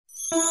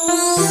Hi,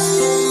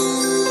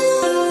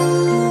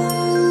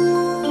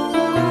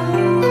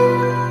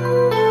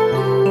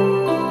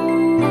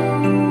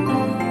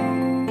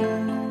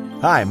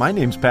 my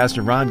name's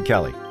Pastor Ron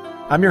Kelly.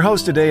 I'm your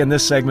host today in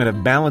this segment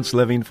of Balanced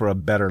Living for a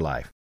Better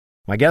Life.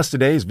 My guest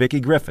today is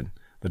Vicki Griffin,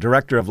 the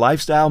Director of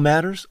Lifestyle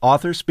Matters,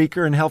 author,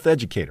 speaker, and health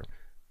educator.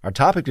 Our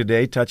topic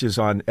today touches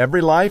on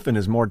every life and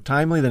is more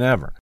timely than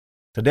ever.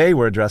 Today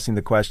we're addressing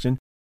the question,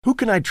 who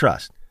can I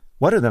trust?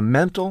 What are the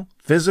mental,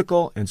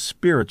 physical, and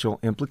spiritual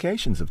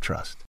implications of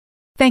trust?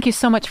 Thank you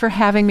so much for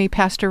having me,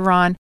 Pastor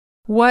Ron.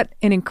 What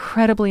an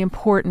incredibly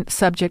important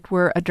subject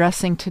we're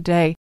addressing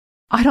today.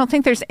 I don't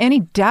think there's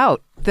any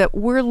doubt that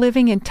we're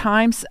living in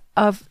times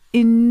of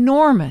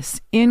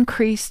enormous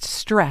increased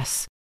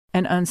stress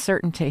and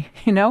uncertainty.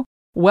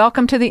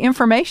 Welcome to the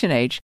information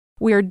age.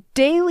 We are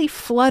daily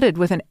flooded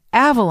with an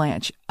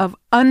avalanche of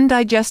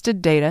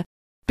undigested data,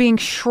 being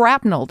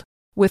shrapneled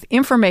with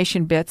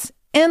information bits,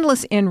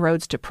 endless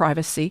inroads to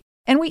privacy,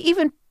 and we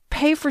even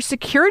pay for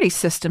security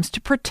systems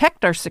to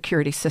protect our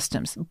security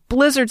systems,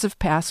 blizzards of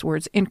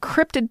passwords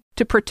encrypted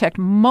to protect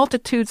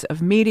multitudes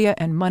of media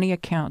and money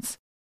accounts.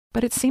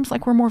 But it seems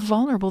like we're more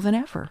vulnerable than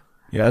ever.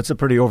 Yeah, it's a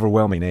pretty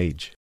overwhelming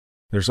age.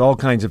 There's all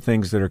kinds of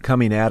things that are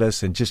coming at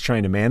us, and just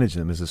trying to manage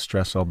them is a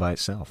stress all by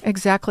itself.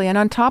 Exactly. And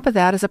on top of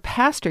that, as a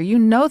pastor, you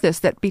know this,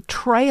 that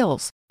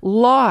betrayals,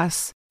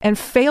 loss, and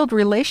failed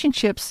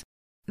relationships,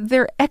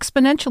 they're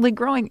exponentially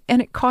growing,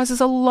 and it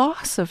causes a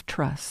loss of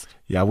trust.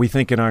 Yeah, we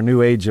think in our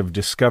new age of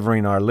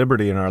discovering our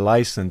liberty and our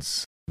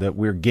license that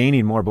we're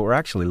gaining more, but we're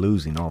actually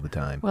losing all the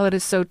time. Well, it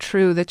is so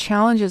true. The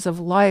challenges of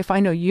life, I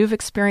know you've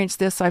experienced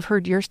this. I've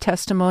heard your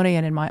testimony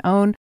and in my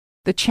own.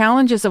 The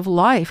challenges of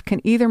life can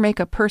either make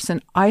a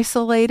person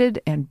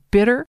isolated and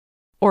bitter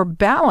or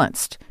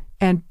balanced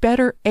and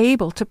better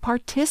able to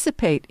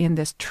participate in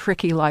this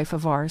tricky life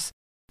of ours.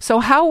 So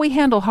how we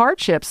handle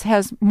hardships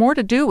has more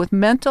to do with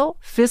mental,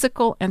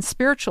 physical, and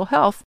spiritual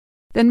health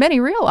than many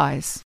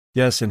realize.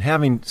 Yes, and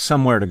having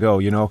somewhere to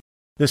go,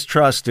 this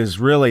trust is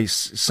really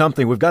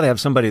something. We've got to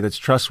have somebody that's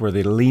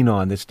trustworthy to lean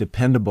on, that's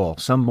dependable,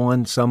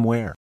 someone,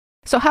 somewhere.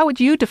 So how would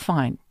you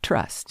define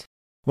trust?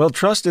 Well,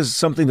 trust is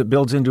something that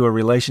builds into a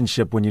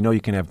relationship when you know you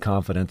can have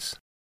confidence.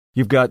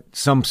 You've got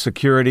some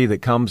security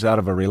that comes out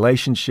of a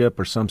relationship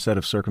or some set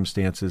of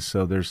circumstances,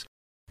 so there's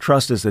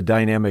trust is the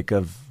dynamic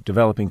of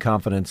developing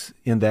confidence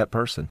in that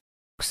person.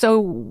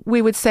 So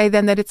we would say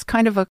then that it's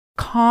kind of a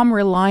calm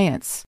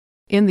reliance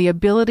in the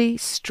ability,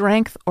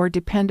 strength, or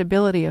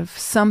dependability of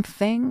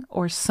something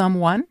or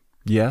someone?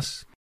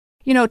 Yes.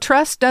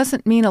 Trust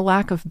doesn't mean a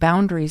lack of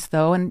boundaries,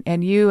 though,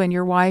 and you and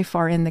your wife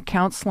are in the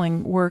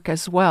counseling work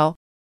as well.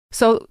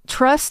 So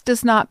trust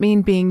does not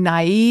mean being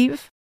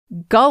naive,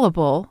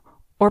 gullible,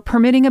 or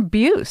permitting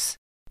abuse.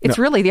 It's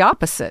really the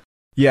opposite.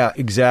 Yeah,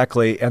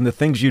 exactly. And the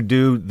things you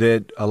do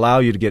that allow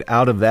you to get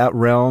out of that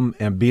realm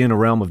and be in a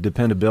realm of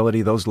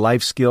dependability, those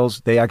life skills,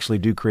 they actually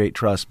do create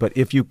trust. But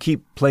if you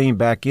keep playing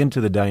back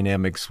into the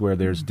dynamics where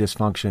there's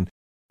dysfunction,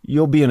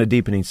 you'll be in a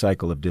deepening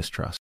cycle of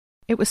distrust.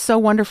 It was so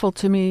wonderful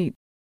to me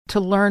to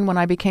learn when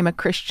I became a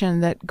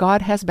Christian that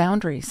God has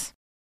boundaries.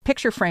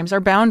 Picture frames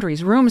are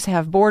boundaries. Rooms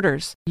have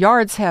borders.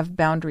 Yards have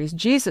boundaries.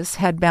 Jesus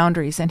had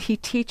boundaries, and he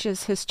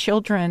teaches his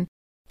children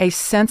a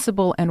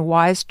sensible and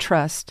wise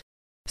trust.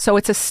 So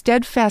it's a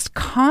steadfast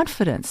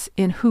confidence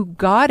in who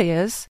God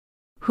is,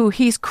 who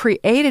he's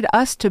created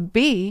us to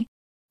be,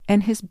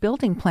 and his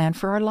building plan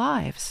for our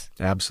lives.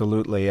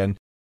 Absolutely. And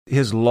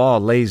his law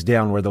lays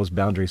down where those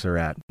boundaries are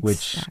at,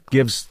 which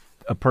gives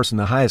a person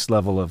the highest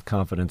level of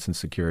confidence and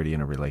security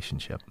in a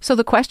relationship. So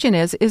the question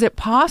is it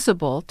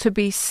possible to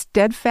be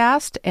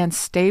steadfast and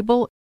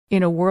stable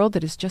in a world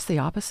that is just the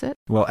opposite?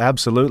 Well,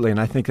 absolutely. And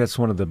I think that's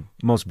one of the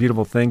most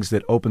beautiful things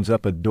that opens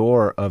up a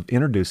door of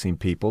introducing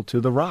people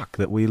to the rock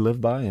that we live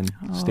by and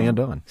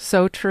stand on.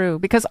 So true.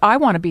 Because I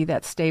want to be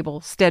that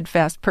stable,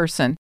 steadfast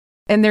person.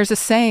 And there's a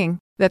saying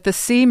that the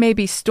sea may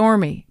be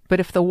stormy, but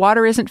if the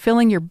water isn't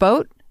filling your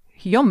boat,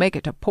 you'll make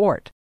it to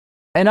port.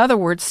 In other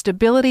words,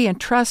 stability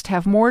and trust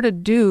have more to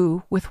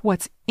do with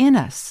what's in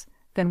us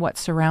than what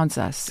surrounds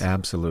us.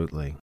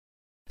 Absolutely.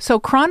 So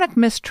chronic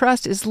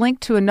mistrust is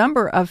linked to a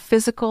number of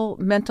physical,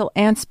 mental,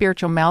 and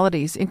spiritual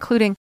maladies,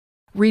 including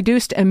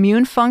reduced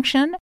immune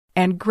function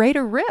and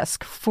greater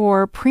risk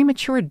for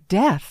premature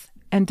death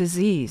and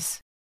disease.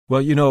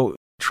 Well,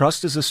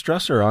 trust is a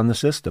stressor on the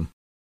system.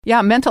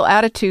 Yeah, mental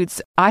attitudes,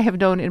 I have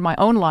known in my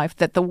own life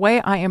that the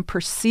way I am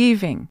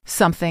perceiving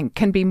something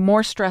can be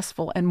more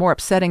stressful and more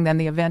upsetting than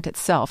the event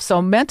itself.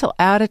 So mental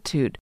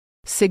attitude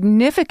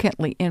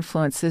significantly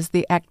influences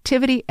the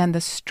activity and the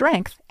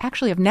strength,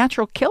 actually, of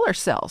natural killer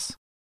cells.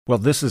 Well,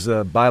 this is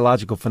a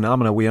biological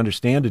phenomenon we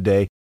understand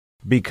today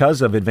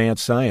because of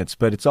advanced science,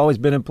 but it's always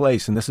been in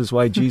place, and this is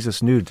why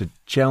Jesus knew to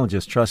challenge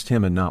us, trust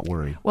him and not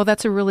worry. Well,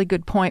 that's a really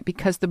good point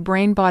because the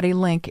brain-body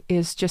link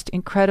is just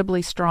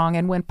incredibly strong,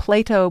 and when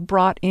Plato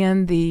brought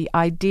in the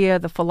idea,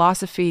 the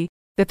philosophy,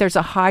 that there's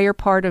a higher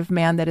part of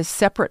man that is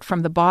separate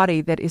from the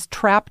body, that is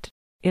trapped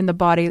in the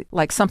body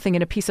like something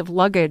in a piece of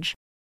luggage,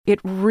 it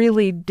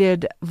really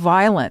did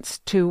violence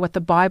to what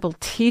the Bible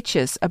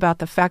teaches about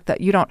the fact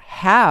that you don't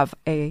have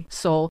a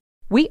soul.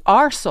 We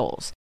are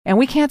souls, and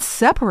we can't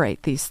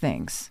separate these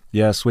things.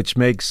 Yes, which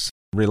makes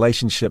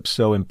relationships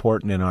so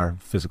important in our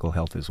physical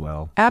health as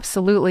well.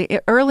 Absolutely.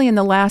 Early in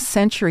the last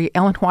century,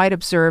 Ellen White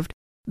observed,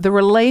 the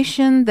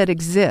relation that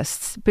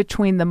exists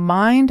between the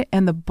mind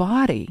and the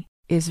body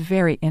is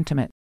very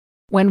intimate.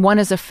 When one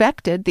is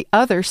affected, the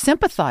other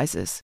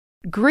sympathizes.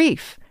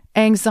 Grief,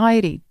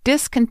 anxiety,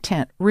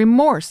 discontent,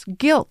 remorse,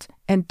 guilt,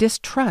 and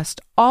distrust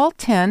all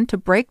tend to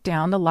break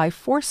down the life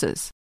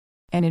forces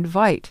and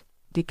invite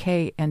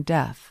decay and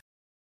death.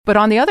 But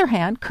on the other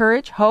hand,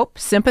 courage, hope,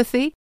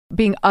 sympathy,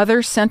 being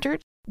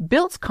other-centered,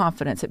 builds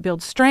confidence. It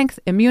builds strength,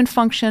 immune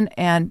function,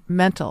 and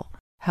mental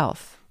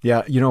health.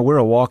 Yeah, we're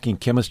a walking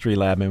chemistry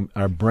lab, and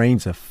our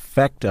brains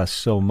affect us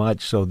so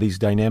much, so these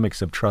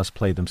dynamics of trust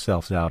play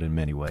themselves out in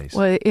many ways.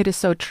 Well, it is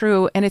so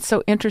true, and it's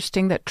so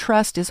interesting that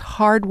trust is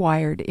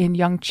hardwired in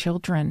young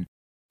children,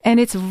 and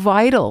it's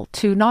vital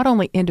to not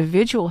only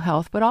individual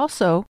health, but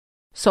also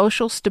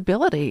social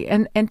stability,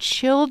 and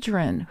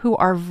children who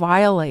are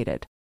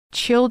violated.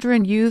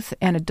 Children, youth,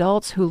 and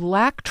adults who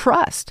lack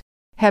trust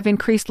have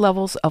increased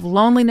levels of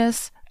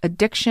loneliness,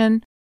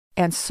 addiction,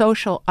 and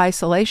social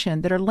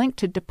isolation that are linked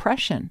to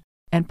depression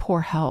and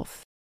poor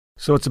health.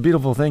 So it's a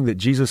beautiful thing that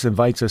Jesus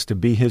invites us to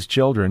be his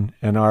children,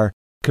 and our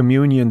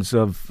communions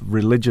of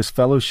religious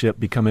fellowship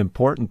become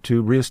important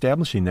to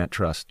reestablishing that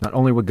trust, not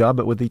only with God,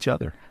 but with each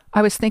other.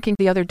 I was thinking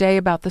the other day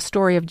about the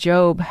story of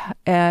Job,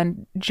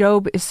 and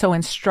Job is so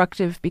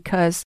instructive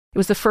because it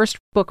was the first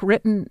book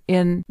written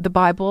in the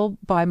Bible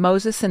by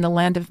Moses in the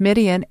land of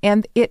Midian,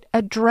 and it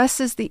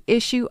addresses the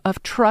issue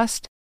of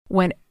trust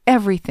when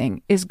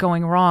everything is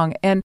going wrong.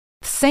 And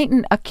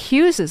Satan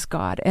accuses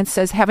God and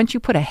says, haven't you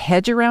put a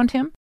hedge around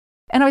him?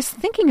 And I was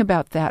thinking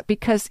about that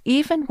because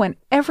even when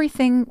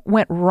everything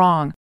went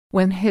wrong,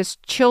 when his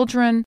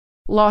children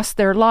lost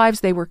their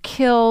lives, they were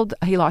killed,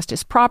 he lost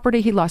his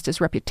property, he lost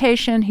his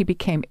reputation, he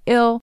became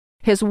ill.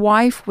 His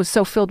wife was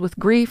so filled with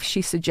grief,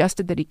 she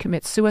suggested that he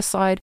commit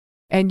suicide.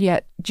 And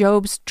yet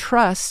Job's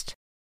trust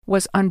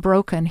was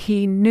unbroken.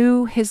 He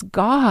knew his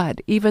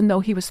God, even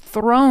though he was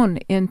thrown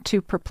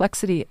into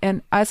perplexity.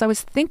 And as I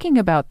was thinking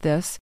about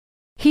this,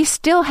 he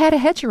still had a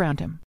hedge around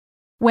him.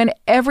 When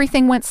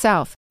everything went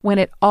south, when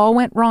it all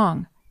went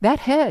wrong, that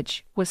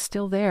hedge was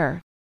still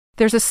there.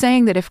 There's a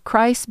saying that if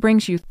Christ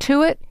brings you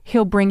to it,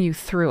 he'll bring you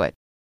through it.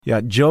 Yeah,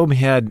 Job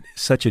had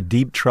such a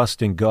deep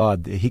trust in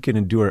God that he could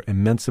endure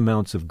immense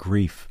amounts of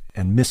grief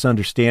and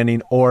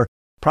misunderstanding or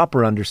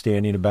proper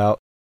understanding about,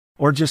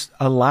 or just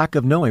a lack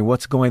of knowing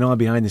what's going on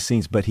behind the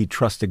scenes, but he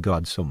trusted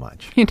God so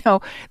much.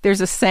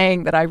 There's a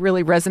saying that I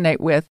really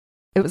resonate with.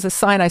 It was a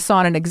sign I saw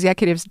on an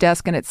executive's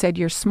desk, and it said,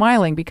 you're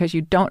smiling because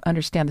you don't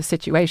understand the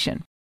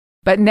situation.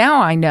 But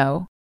now I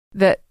know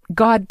that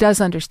God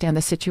does understand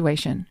the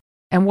situation.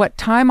 And what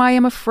time I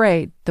am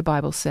afraid, the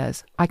Bible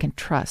says, I can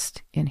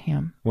trust in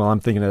him. Well,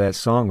 I'm thinking of that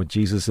song, with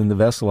Jesus in the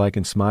vessel, I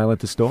can smile at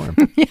the storm.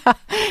 Yeah,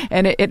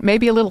 and it may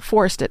be a little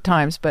forced at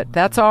times, but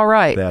that's all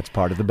right. That's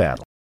part of the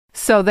battle.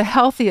 So the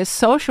healthiest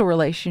social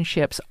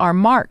relationships are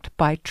marked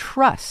by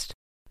trust,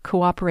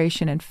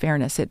 cooperation, and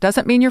fairness. It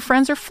doesn't mean your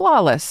friends are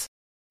flawless,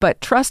 but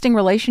trusting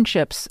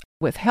relationships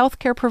with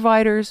healthcare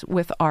providers,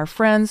 with our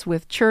friends,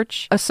 with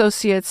church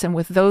associates, and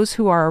with those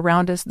who are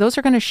around us, those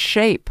are going to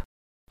shape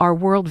our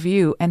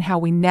worldview and how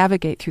we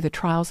navigate through the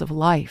trials of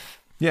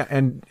life. Yeah,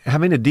 and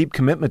having a deep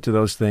commitment to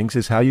those things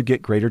is how you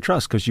get greater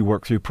trust, because you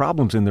work through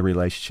problems in the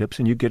relationships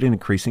and you get an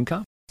increasing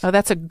confidence. Oh,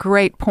 that's a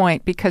great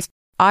point, because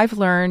I've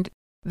learned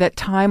that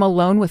time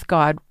alone with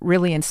God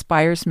really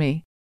inspires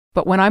me.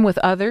 But when I'm with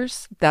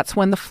others, that's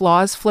when the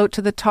flaws float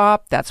to the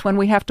top. That's when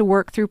we have to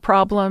work through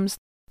problems.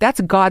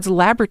 That's God's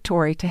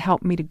laboratory to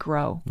help me to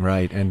grow.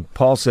 Right. And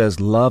Paul says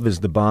love is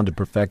the bond of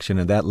perfection,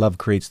 and that love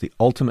creates the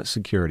ultimate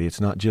security.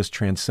 It's not just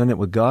transcendent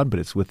with God, but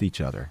it's with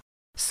each other.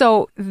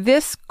 So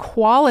this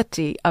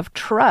quality of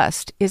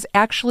trust is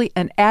actually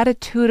an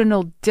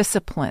attitudinal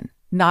discipline,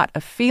 not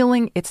a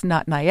feeling. It's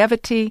not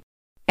naivety,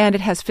 and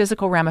it has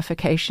physical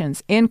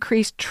ramifications.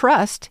 Increased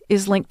trust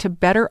is linked to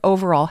better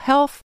overall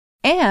health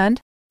and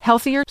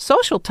healthier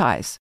social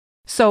ties.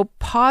 So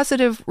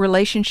positive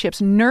relationships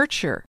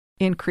nurture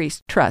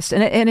increased trust.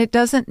 And it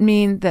doesn't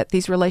mean that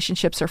these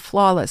relationships are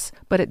flawless,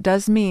 but it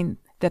does mean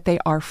that they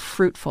are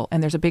fruitful,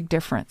 and there's a big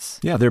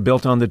difference. Yeah, they're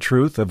built on the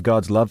truth of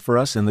God's love for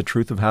us and the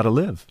truth of how to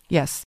live.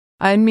 Yes.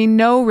 I mean,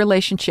 no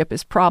relationship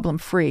is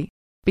problem-free,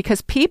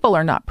 because people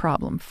are not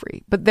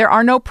problem-free. But there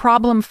are no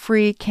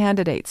problem-free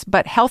candidates.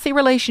 But healthy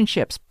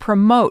relationships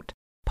promote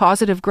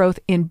positive growth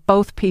in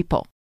both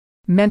people,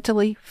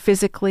 mentally,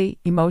 physically,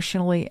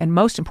 emotionally, and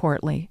most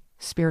importantly,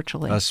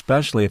 spiritually.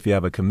 Especially if you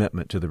have a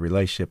commitment to the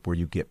relationship where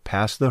you get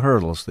past the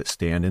hurdles that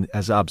stand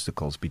as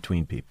obstacles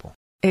between people.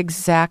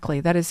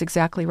 Exactly. That is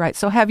exactly right.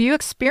 So have you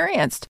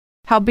experienced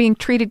how being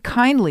treated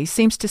kindly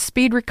seems to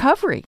speed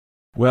recovery?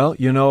 Well,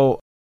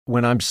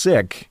 when I'm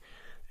sick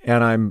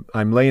and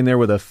I'm laying there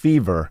with a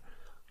fever,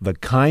 the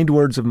kind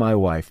words of my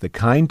wife, the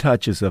kind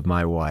touches of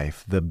my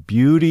wife, the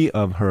beauty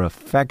of her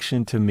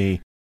affection to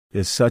me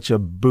is such a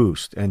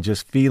boost, and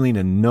just feeling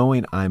and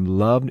knowing I'm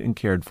loved and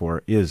cared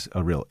for is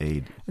a real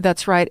aid.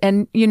 That's right.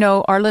 And,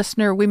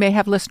 we may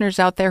have listeners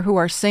out there who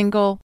are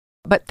single,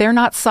 but they're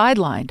not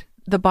sidelined.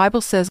 The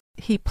Bible says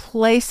he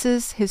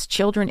places his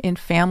children in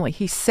family.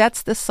 He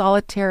sets the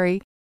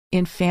solitary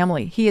in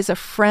family. He is a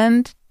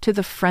friend to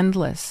the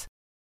friendless,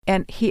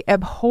 and he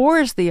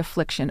abhors the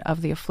affliction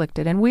of the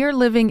afflicted. And we are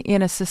living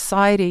in a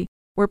society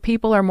where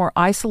people are more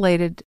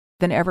isolated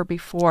than ever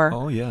before.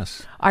 Oh,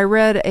 yes. I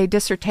read a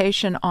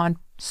dissertation on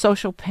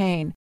social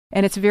pain,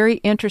 and it's very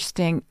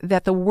interesting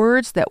that the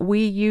words that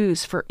we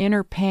use for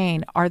inner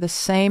pain are the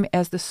same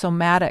as the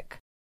somatic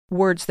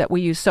words that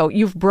we use. So,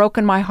 you've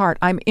broken my heart,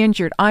 I'm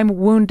injured, I'm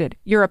wounded,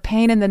 you're a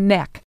pain in the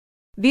neck.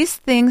 These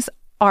things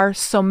are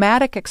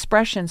somatic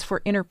expressions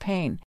for inner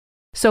pain.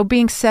 So,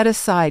 being set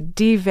aside,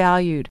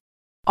 devalued,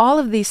 all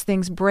of these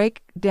things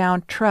break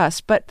down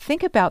trust. But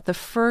think about the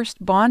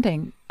first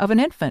bonding of an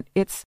infant.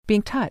 It's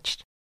being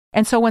touched.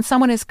 And so when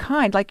someone is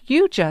kind, like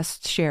you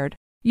just shared,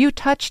 you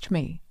touched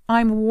me,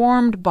 I'm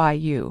warmed by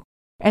you.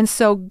 And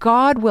so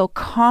God will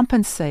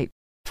compensate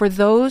for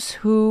those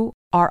who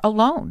are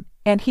alone.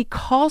 And he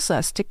calls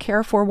us to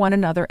care for one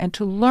another and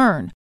to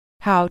learn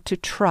how to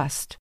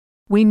trust.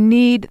 We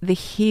need the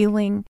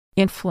healing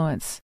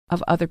influence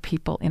of other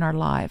people in our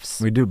lives.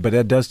 We do, but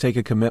that does take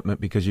a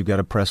commitment, because you've got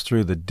to press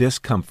through the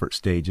discomfort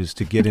stages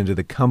to get into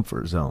the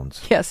comfort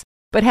zones. Yes,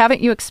 but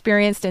haven't you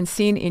experienced and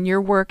seen in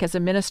your work as a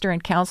minister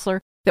and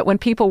counselor that when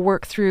people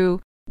work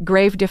through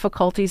grave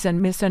difficulties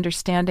and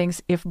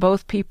misunderstandings, if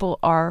both people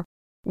are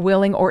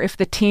willing, or if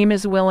the team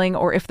is willing,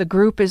 or if the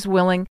group is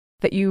willing,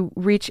 that you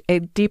reach a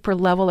deeper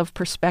level of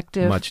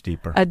perspective? Much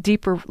deeper. A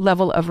deeper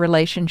level of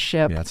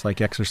relationship. Yeah, it's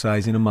like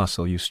exercising a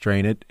muscle. You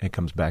strain it, it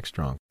comes back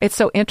strong. It's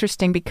so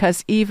interesting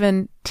because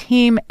even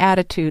team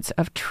attitudes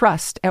of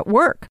trust at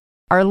work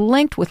are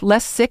linked with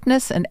less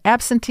sickness and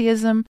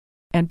absenteeism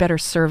and better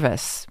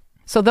service.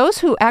 So those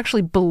who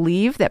actually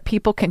believe that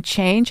people can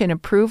change and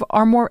improve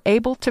are more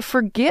able to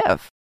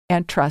forgive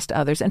and trust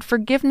others, and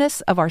forgiveness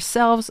of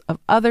ourselves, of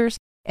others,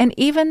 and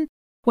even,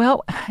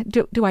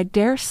 do I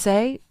dare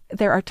say,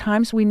 there are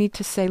times we need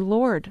to say,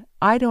 Lord,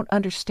 I don't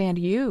understand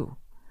you,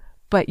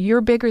 but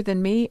you're bigger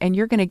than me, and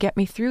you're going to get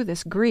me through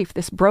this grief,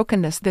 this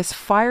brokenness, this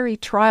fiery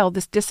trial,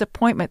 this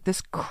disappointment,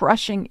 this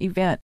crushing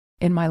event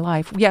in my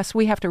life. Yes,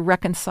 we have to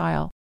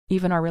reconcile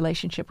even our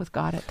relationship with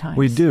God at times.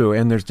 We do,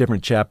 and there's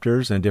different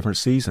chapters and different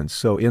seasons.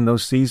 So in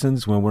those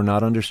seasons when we're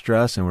not under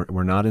stress and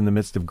we're not in the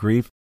midst of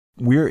grief,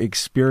 we're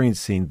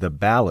experiencing the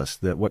ballast,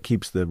 that what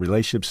keeps the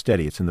relationship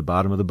steady. It's in the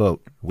bottom of the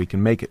boat. We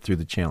can make it through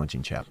the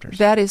challenging chapters.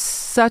 That is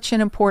such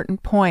an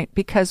important point,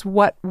 because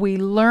what we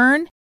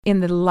learn in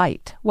the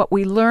light, what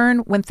we learn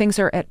when things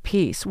are at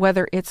peace,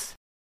 whether it's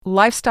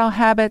lifestyle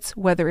habits,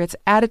 whether it's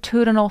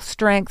attitudinal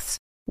strengths,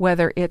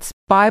 whether it's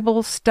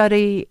Bible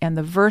study and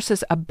the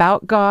verses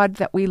about God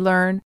that we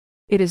learn,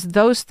 it is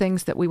those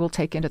things that we will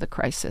take into the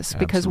crisis.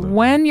 Because Absolutely.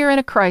 When you're in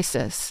a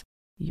crisis,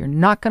 you're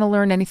not going to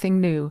learn anything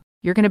new.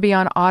 You're going to be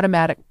on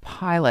automatic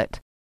pilot.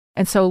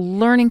 And so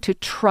learning to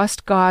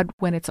trust God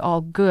when it's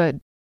all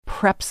good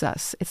preps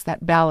us. It's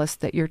that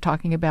ballast that you're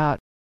talking about,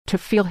 to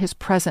feel his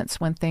presence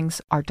when things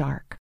are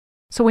dark.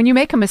 So when you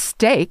make a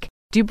mistake,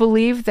 do you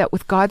believe that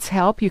with God's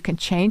help you can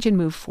change and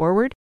move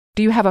forward?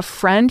 Do you have a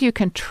friend you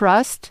can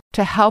trust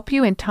to help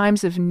you in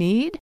times of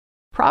need?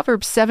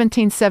 Proverbs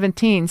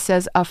 17:17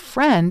 says, a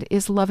friend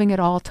is loving at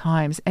all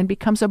times and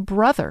becomes a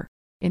brother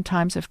in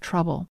times of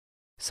trouble.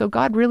 So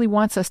God really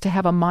wants us to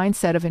have a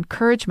mindset of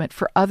encouragement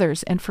for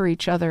others and for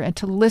each other, and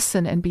to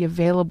listen and be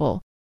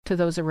available to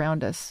those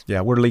around us. Yeah,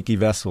 we're leaky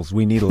vessels.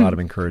 We need a lot of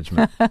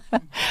encouragement.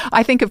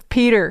 I think of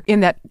Peter in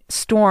that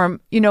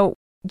storm.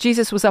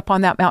 Jesus was up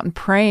on that mountain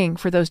praying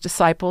for those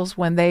disciples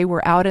when they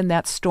were out in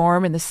that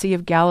storm in the Sea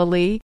of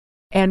Galilee.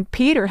 And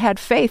Peter had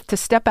faith to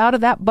step out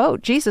of that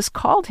boat. Jesus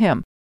called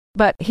him,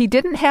 but he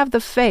didn't have the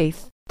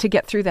faith to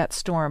get through that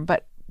storm.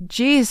 But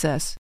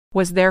Jesus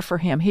was there for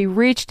him. He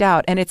reached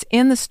out, and it's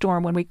in the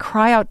storm when we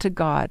cry out to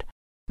God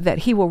that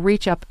he will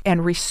reach up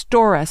and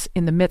restore us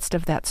in the midst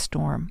of that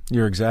storm.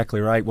 You're exactly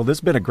right. Well, this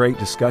has been a great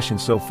discussion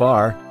so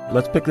far.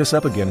 Let's pick this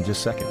up again in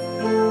just a second.